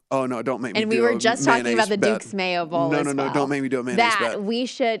 Yeah. Oh, no, don't make me do it. And we were just talking about the Duke's Mayo Bowl. No, don't make me do a mayonnaise bet. We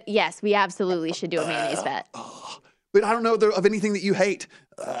should, yes, we absolutely should do a mayonnaise bet. But I don't know of anything that you hate.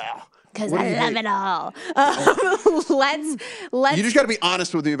 Because I love it all. Let's. You just got to be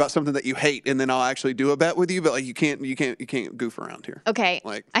honest with me about something that you hate, and then I'll actually do a bet with you. But you can't goof around here. Okay.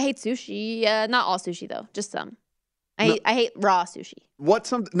 I hate sushi. Not all sushi though, just some. I hate raw sushi.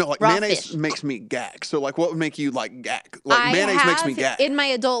 Mayonnaise fish makes me gag. So what would make you gag? Mayonnaise makes me gag. In my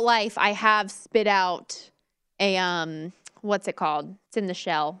adult life, I have spit out a what's it called? It's in the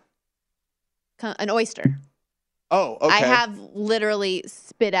shell. An oyster. Oh, okay. I have literally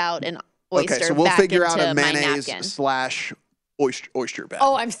spit out an oyster. Okay, so we'll back figure out into a my mayonnaise napkin. / oyster bag.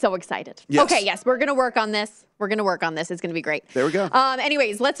 Oh, I'm so excited. Yes. Okay, yes, we're going to work on this. We're going to work on this. It's going to be great. There we go.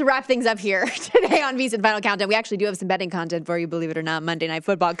 Anyways, let's wrap things up here today on VSiN Final Countdown. We actually do have some betting content for you, believe it or not. Monday Night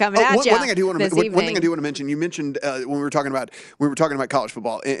Football coming at you. One thing I do want to mention. You mentioned when we were talking about college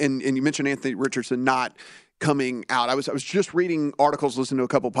football, and you mentioned Anthony Richardson not coming out. I was just reading articles, listening to a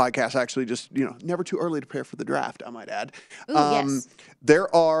couple podcasts. Actually, just never too early to prepare for the draft, I might add. Ooh, yes.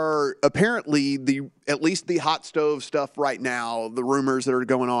 There are apparently at least the hot stove stuff right now. The rumors that are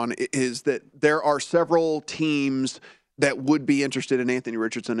going on is that there are several teams that would be interested in Anthony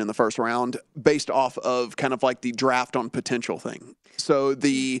Richardson in the first round, based off of kind of like the draft on potential thing. So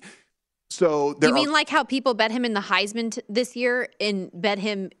you mean like how people bet him in the Heisman this year and bet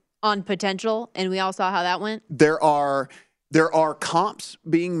him on potential, and we all saw how that went? There are comps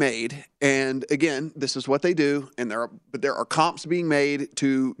being made, and again, this is what they do, and there are comps being made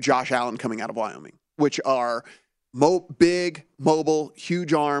to Josh Allen coming out of Wyoming, which are big, mobile,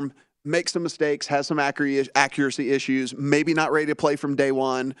 huge arm, makes some mistakes, has some accuracy issues, maybe not ready to play from day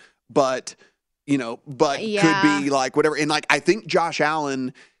one, but could be like whatever. And like I think Josh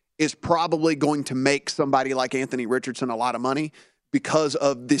Allen is probably going to make somebody like Anthony Richardson a lot of money, because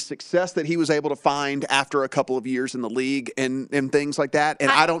of the success that he was able to find after a couple of years in the league and things like that.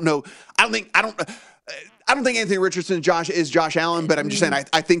 And I don't think Anthony Richardson is Josh Allen, but I'm just saying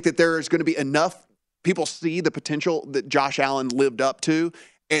I think that there is going to be enough people see the potential that Josh Allen lived up to,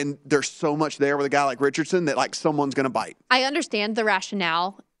 and there's so much there with a guy like Richardson that like someone's going to bite. I understand the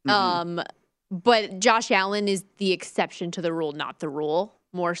rationale, but Josh Allen is the exception to the rule, not the rule,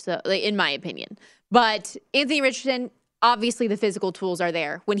 more so, in my opinion. But Anthony Richardson, obviously, the physical tools are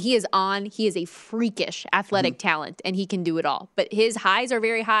there. When he is on, he is a freakish athletic talent, and he can do it all. But his highs are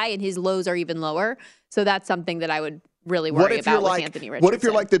very high, and his lows are even lower. So that's something that I would really worry about with Anthony Richardson. What if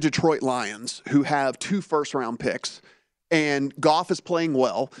you're like the Detroit Lions, who have 2 first-round picks, and Goff is playing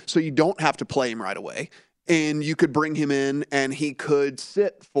well, so you don't have to play him right away, and you could bring him in, and he could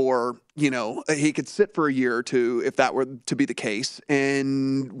sit for a year or two if that were to be the case,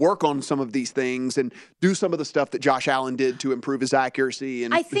 and work on some of these things and do some of the stuff that Josh Allen did to improve his accuracy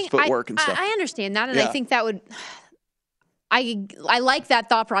and his footwork and stuff. I understand that, and I think that would – I like that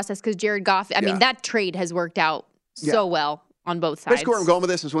thought process because Jared Goff – I mean, that trade has worked out so well on both sides. Basically, where I'm going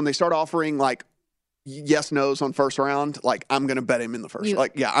with this is when they start offering, like, yes-nos on first round, like, I'm going to bet him in the first. I'm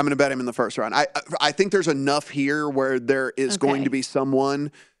going to bet him in the first round. I think there's enough here where there is going to be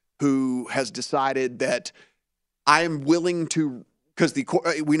someone who has decided that I am willing to, because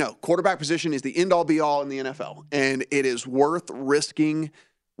we know quarterback position is the end-all be-all in the NFL, and it is worth risking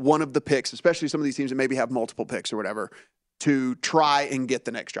one of the picks, especially some of these teams that maybe have multiple picks or whatever, to try and get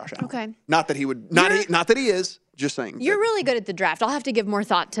the next Josh Allen. Okay. Not that he would, not that he is. Just saying. You're really good at the draft. I'll have to give more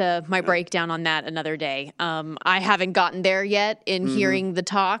thought to my breakdown on that another day. I haven't gotten there yet in hearing the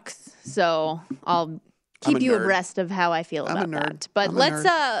talks, so I'll keep you abreast of how I feel about that. But let's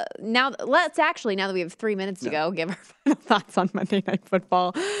now that we have 3 minutes to go, give our final thoughts on Monday Night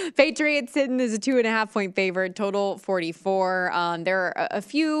Football. Patriots sitting as a 2.5-point favorite, total 44. There are a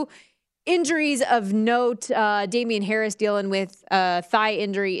few injuries of note. Damian Harris dealing with a thigh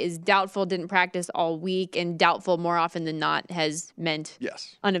injury is doubtful, didn't practice all week, and doubtful more often than not has meant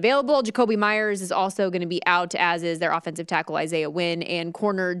unavailable. Jacoby Myers is also going to be out, as is their offensive tackle Isaiah Wynn and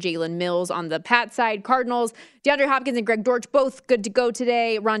corner Jalen Mills on the Pat side. Cardinals, DeAndre Hopkins and Greg Dortch both good to go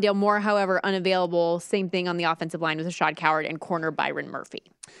today. Rondale Moore, however, unavailable. Same thing on the offensive line with Rashad Coward and corner Byron Murphy.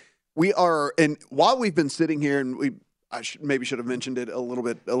 And while we've been sitting here and I maybe should have mentioned it a little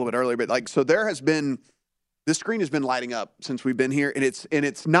bit earlier, but this screen has been lighting up since we've been here, and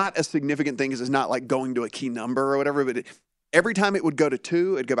it's not a significant thing because it's not like going to a key number or whatever, but every time it would go to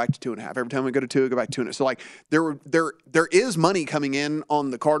 2, it'd go back to 2.5. Every time it would go to 2, it'd go back to 2.5. So like there is money coming in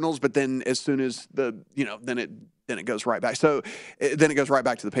on the Cardinals, but then as soon as then it goes right back. So then it goes right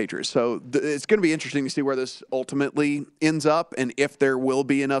back to the Patriots. So it's going to be interesting to see where this ultimately ends up and if there will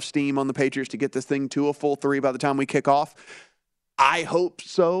be enough steam on the Patriots to get this thing to a full 3 by the time we kick off. I hope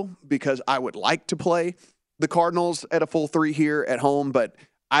so, because I would like to play the Cardinals at a full 3 here at home, but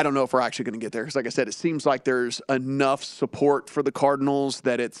I don't know if we're actually going to get there. Because like I said, it seems like there's enough support for the Cardinals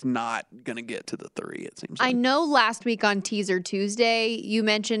that it's not going to get to the 3, it seems like. I know last week on Teaser Tuesday, you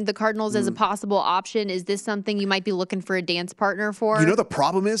mentioned the Cardinals as a possible option. Is this something you might be looking for a dance partner for? The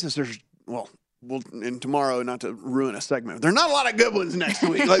problem is there's, and tomorrow, not to ruin a segment, there's not a lot of good ones next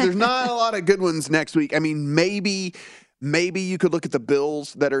week. There's not a lot of good ones next week. I mean, maybe you could look at the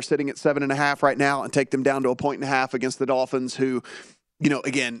Bills that are sitting at 7.5 right now and take them down to 1.5 against the Dolphins, who,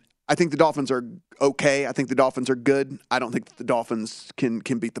 again, I think the Dolphins are okay. I think the Dolphins are good. I don't think that the Dolphins can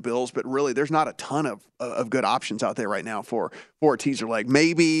beat the Bills, but really there's not a ton of good options out there right now for a teaser leg.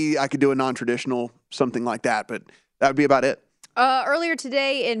 Maybe I could do a non-traditional, something like that, but that would be about it. Earlier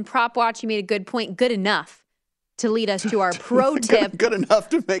today in Prop Watch, you made a good point. Good enough to lead us to our pro tip. Good enough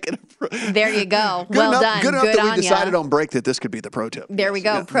to make it a pro. There you go. Well done. Good enough Good that we decided ya. on break that this could be the pro tip. There we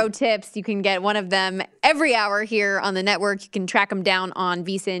go. Yeah. Pro tips. You can get one of them every hour here on the network. You can track them down on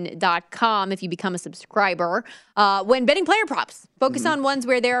vsin.com if you become a subscriber. When betting player props, focus on ones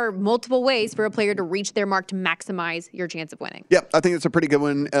where there are multiple ways for a player to reach their mark to maximize your chance of winning. Yep, I think it's a pretty good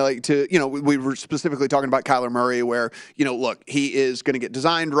one. We were specifically talking about Kyler Murray, where look, he is going to get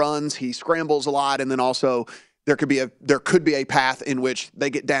designed runs, he scrambles a lot, and then also there could be a path in which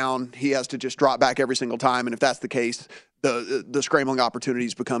they get down. He has to just drop back every single time, and if that's the case, the scrambling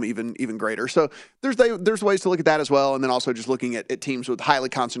opportunities become even greater. So there's ways to look at that as well, and then also just looking at teams with highly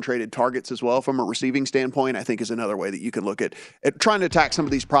concentrated targets as well from a receiving standpoint, I think is another way that you can look at trying to attack some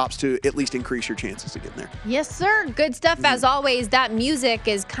of these props to at least increase your chances of getting there. Yes, sir. Good stuff as always. That music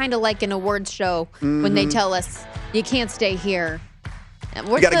is kind of like an awards show when they tell us you can't stay here.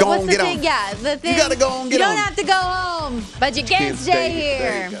 You gotta go on, get on. Yeah, the thing. You gotta go on, get on. on. You don't have to go home, but you can't stay here.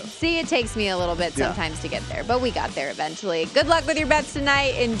 There you go. See, it takes me a little bit sometimes to get there, but we got there eventually. Good luck with your bets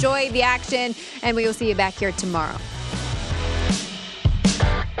tonight. Enjoy the action, and we will see you back here tomorrow.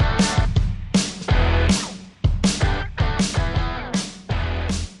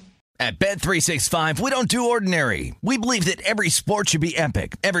 At Bet365, we don't do ordinary. We believe that every sport should be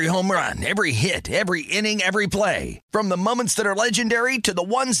epic. Every home run, every hit, every inning, every play. From the moments that are legendary to the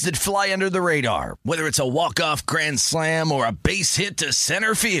ones that fly under the radar. Whether it's a walk-off grand slam or a base hit to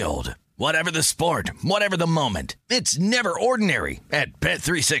center field. Whatever the sport, whatever the moment. It's never ordinary at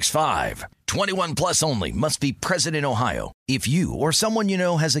Bet365. 21 plus only. Must be present in Ohio. If you or someone you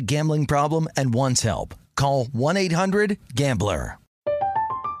know has a gambling problem and wants help, call 1-800-GAMBLER.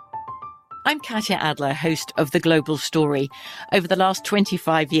 I'm Katya Adler, host of The Global Story. Over the last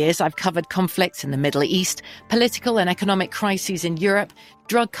 25 years, I've covered conflicts in the Middle East, political and economic crises in Europe,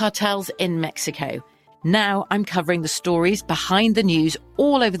 drug cartels in Mexico. Now I'm covering the stories behind the news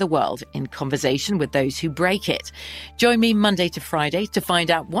all over the world in conversation with those who break it. Join me Monday to Friday to find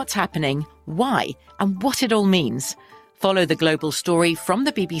out what's happening, why, and what it all means. Follow The Global Story from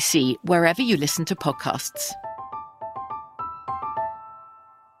the BBC wherever you listen to podcasts.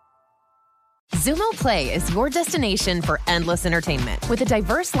 Xumo Play is your destination for endless entertainment. With a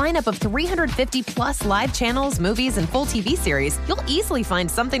diverse lineup of 350 plus live channels, movies, and full TV series, you'll easily find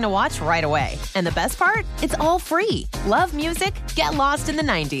something to watch right away. And the best part? It's all free. Love music? Get lost in the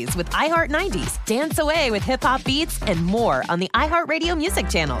 90s with iHeart 90s, dance away with hip-hop beats, and more on the iHeartRadio music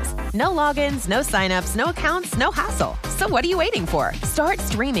channels. No logins, no signups, no accounts, no hassle. So what are you waiting for? Start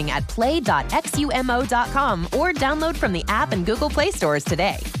streaming at play.xumo.com or download from the app and Google Play stores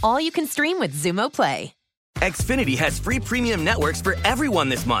today. All you can stream with Xumo Play. Xfinity has free premium networks for everyone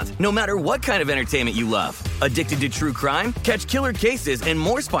this month, no matter what kind of entertainment you love. Addicted to true crime? Catch killer cases and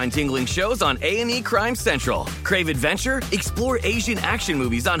more spine-tingling shows on A&E Crime Central. Crave adventure? Explore Asian action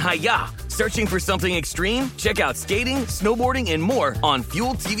movies on Hi-Ya. Searching for something extreme? Check out skating, snowboarding, and more on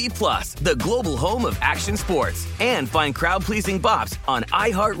Fuel TV Plus, the global home of action sports. And find crowd-pleasing bops on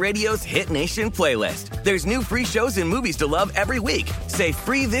iHeartRadio's Hit Nation playlist. There's new free shows and movies to love every week. Say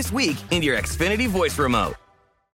free this week in your Xfinity voice remote.